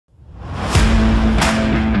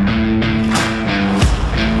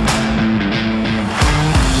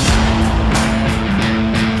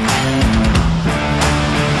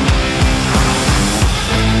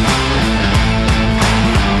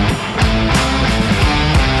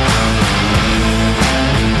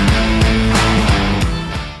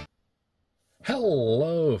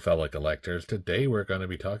fellow collectors. Today we're going to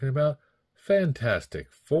be talking about Fantastic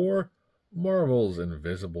Four, Marvel's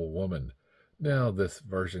Invisible Woman. Now this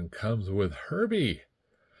version comes with Herbie.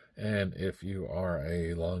 And if you are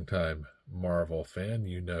a longtime Marvel fan,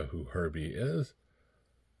 you know who Herbie is.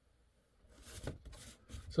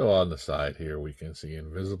 So on the side here we can see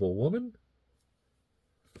Invisible Woman.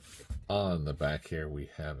 On the back here we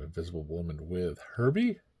have Invisible Woman with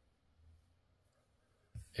Herbie.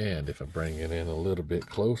 And if I bring it in a little bit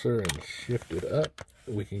closer and shift it up,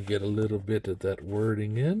 we can get a little bit of that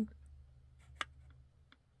wording in.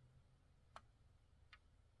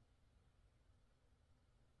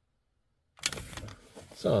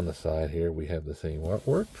 So on the side here, we have the same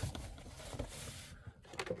artwork.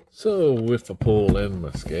 So if I pull in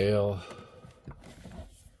my scale,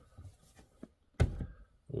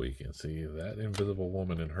 we can see that Invisible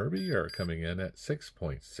Woman and Herbie are coming in at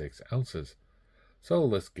 6.6 ounces. So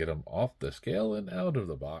let's get them off the scale and out of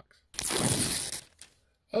the box.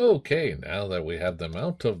 Okay, now that we have them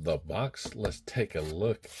out of the box, let's take a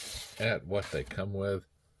look at what they come with.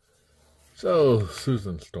 So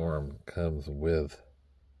Susan Storm comes with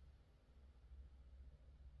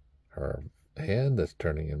her hand that's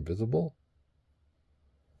turning invisible.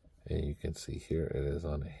 And you can see here it is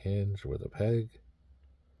on a hinge with a peg.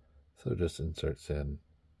 So just inserts in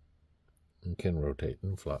and can rotate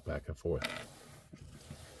and flop back and forth.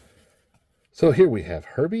 So here we have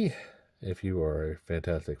Herbie. If you are a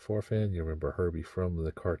Fantastic Four fan, you remember Herbie from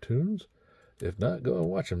the cartoons. If not, go and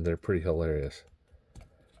watch them. They're pretty hilarious.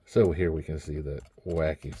 So here we can see the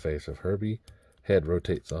wacky face of Herbie. Head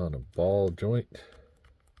rotates on a ball joint.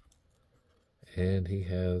 And he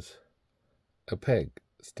has a peg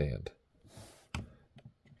stand.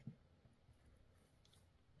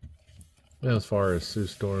 Now as far as Sue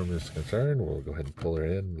Storm is concerned, we'll go ahead and pull her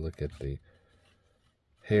in and look at the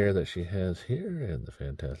hair that she has here and the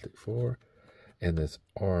Fantastic Four and this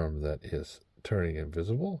arm that is turning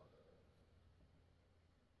invisible.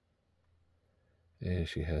 And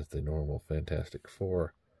she has the normal Fantastic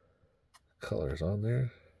Four colors on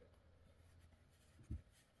there.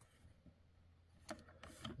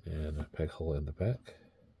 And a peg hole in the back.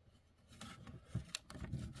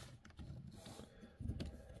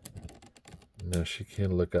 Now she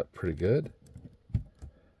can look up pretty good.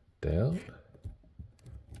 Down.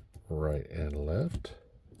 Right and left.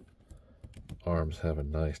 Arms have a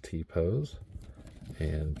nice T-pose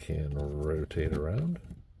and can rotate around.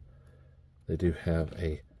 They do have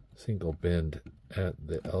a single bend at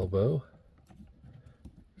the elbow.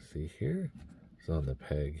 See here, it's on the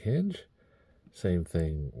peg hinge. Same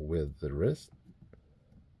thing with the wrist,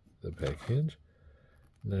 the peg hinge.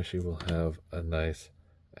 Now she will have a nice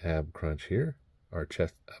ab crunch here, our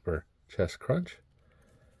upper chest crunch.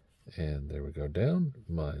 And there we go down,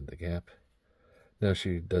 mind the gap. Now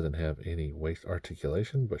she doesn't have any waist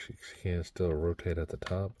articulation, but she can still rotate at the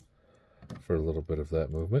top for a little bit of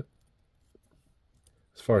that movement.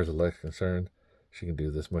 As far as the leg's concerned, she can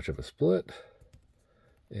do this much of a split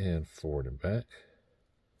and forward and back.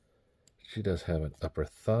 She does have an upper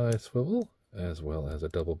thigh swivel as well as a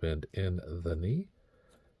double bend in the knee.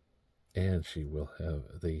 And she will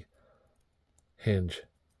have the hinge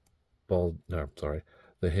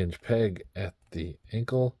the hinge peg at the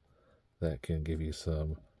ankle that can give you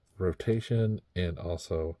some rotation and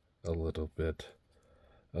also a little bit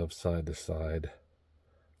of side to side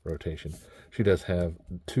rotation. She does have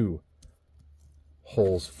two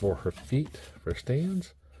holes for her feet for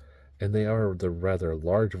stands, and they are the rather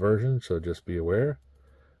large version, so just be aware.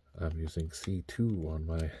 I'm using C2 on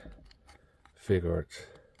my Fig Arts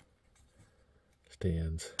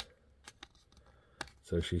stands.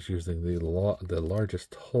 So she's using the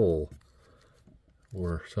largest hole,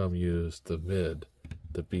 where some use the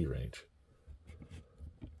B range.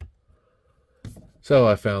 So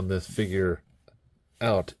I found this figure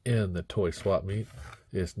out in the toy swap meet.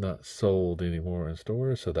 It's not sold anymore in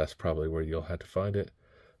stores, so that's probably where you'll have to find it.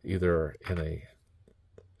 Either in a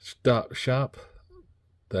shop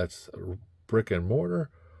that's brick and mortar,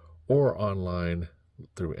 or online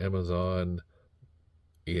through Amazon,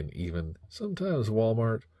 and even sometimes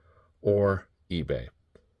Walmart or eBay.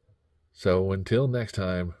 So until next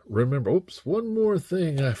time, remember, oops, one more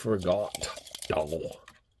thing I forgot. Oh.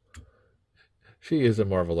 She is a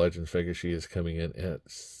Marvel Legends figure. She is coming in at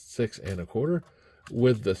 6 1/4.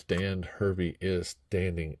 With the stand, Herbie is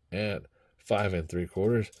standing at 5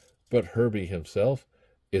 3/4, but Herbie himself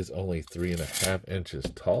is only 3.5 inches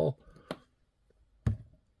tall.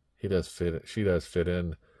 She does fit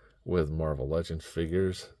in with Marvel Legends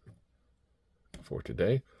figures for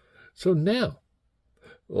today. So now,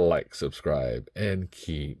 like, subscribe, and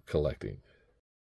keep collecting.